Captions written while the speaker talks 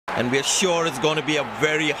and we are sure it's going to be a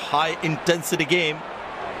very high intensity game.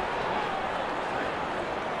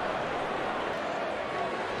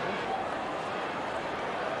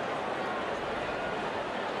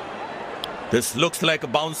 This looks like a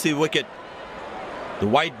bouncy wicket. The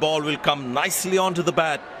white ball will come nicely onto the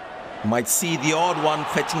bat. You might see the odd one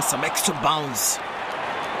fetching some extra bounce.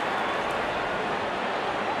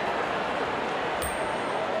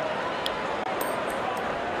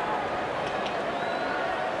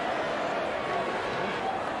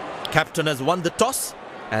 Captain has won the toss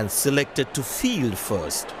and selected to field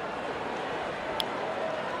first.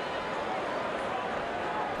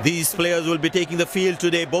 These players will be taking the field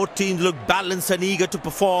today. Both teams look balanced and eager to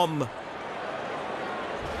perform.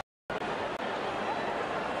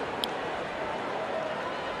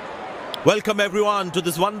 Welcome everyone to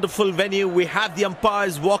this wonderful venue. We have the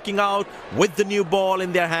umpires walking out with the new ball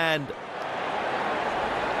in their hand.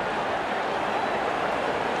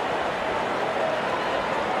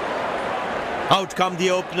 Out come the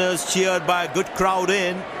openers, cheered by a good crowd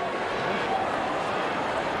in.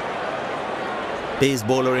 Pace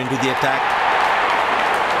bowler into the attack.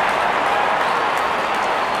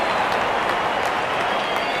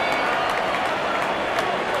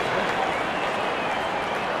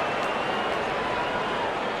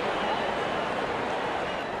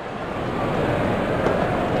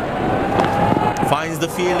 Finds the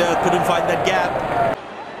fielder, couldn't find that gap.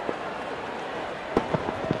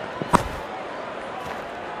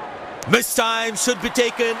 Missed time, should be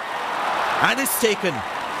taken, and it's taken.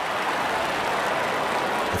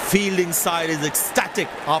 The fielding side is ecstatic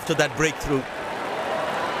after that breakthrough.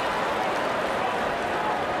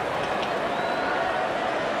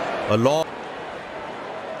 A long...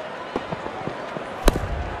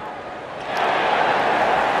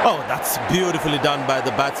 Oh, that's beautifully done by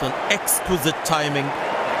the batsman. Exquisite timing.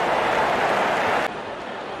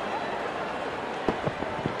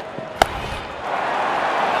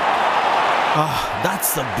 Ah,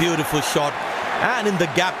 that's a beautiful shot. And in the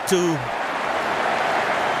gap too.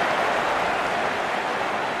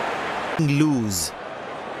 Loose.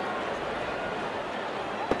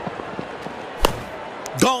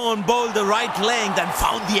 Gone, bowled the right length and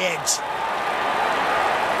found the edge.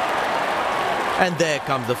 And there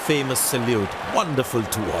comes the famous salute. Wonderful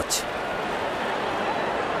to watch.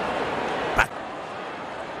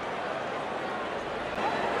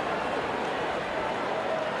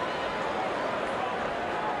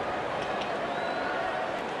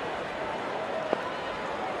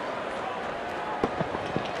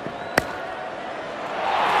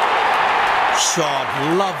 Shot,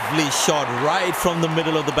 lovely shot right from the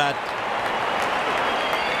middle of the bat.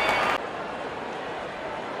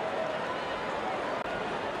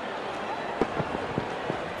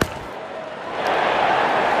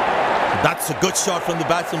 That's a good shot from the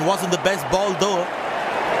batsman. Wasn't the best ball though.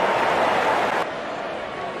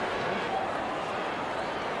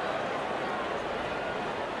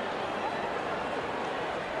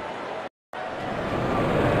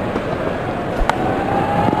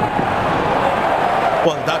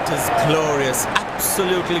 Well, that is glorious,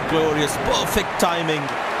 absolutely glorious, perfect timing.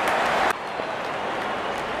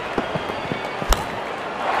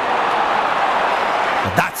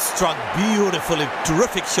 That struck beautifully,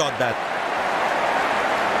 terrific shot that.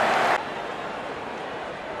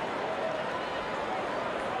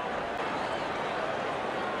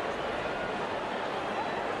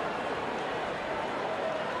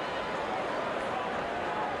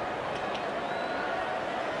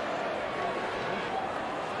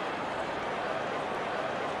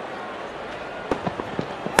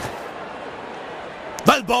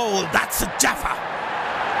 Well bowled, that's a jaffa.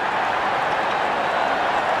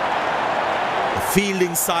 The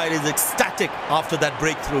fielding side is ecstatic after that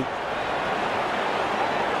breakthrough.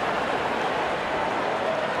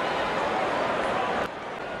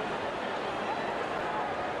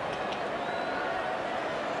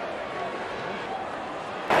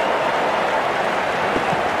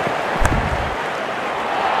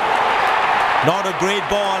 Not a great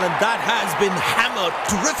ball, and that has been hammered.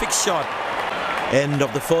 Terrific shot. End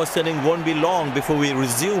of the first inning won't be long before we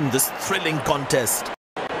resume this thrilling contest.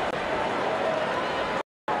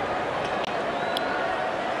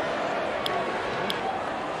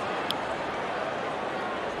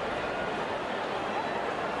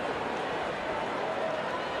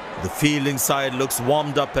 The fielding side looks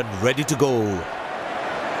warmed up and ready to go.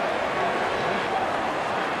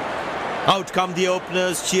 Out come the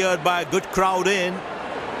openers, cheered by a good crowd in.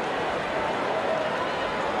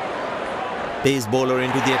 Pace bowler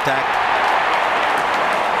into the attack.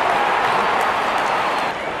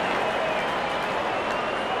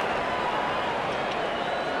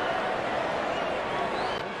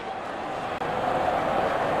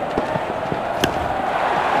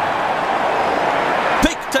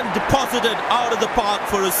 deposited out of the park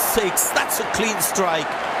for a 6. That's a clean strike.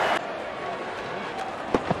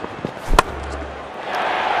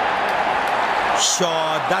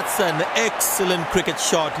 Shot. That's an excellent cricket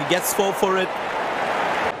shot. He gets 4 for it.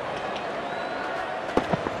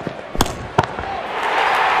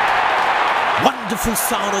 Wonderful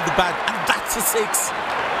sound of the bat, and that's a 6.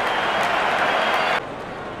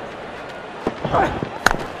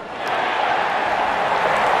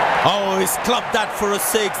 Oh, he's clubbed that for a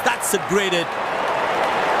 6. That's a great hit.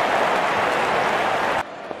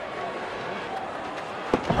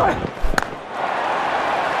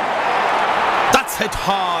 That's hit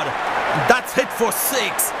hard. That's hit for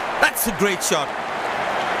 6. That's a great shot.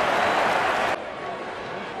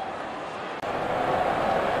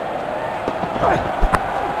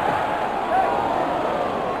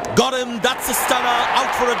 Got him. That's a stunner.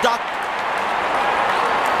 Out for a duck.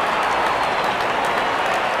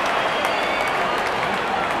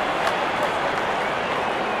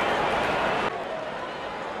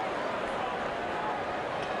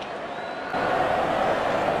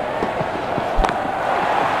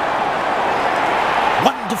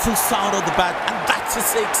 Wonderful sound of the bat, and that's a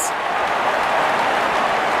 6.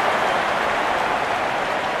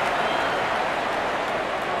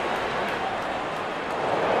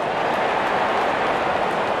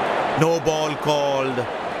 No ball called.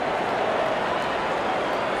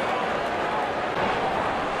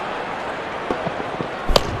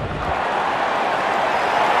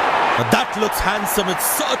 That looks handsome. It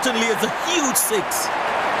certainly is a huge 6.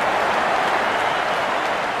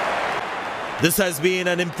 This has been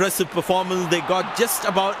an impressive performance. They got just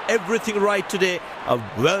about everything right today. A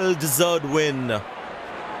well-deserved win.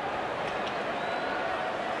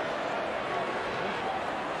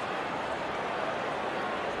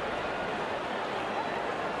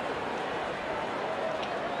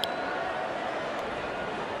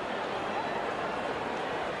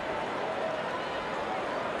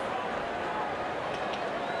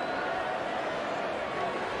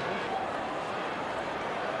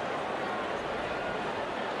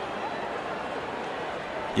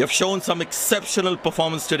 You have shown some exceptional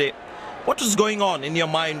performance today. What was going on in your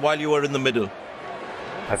mind while you were in the middle?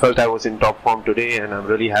 I felt I was in top form today, and I'm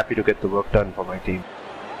really happy to get the work done for my team.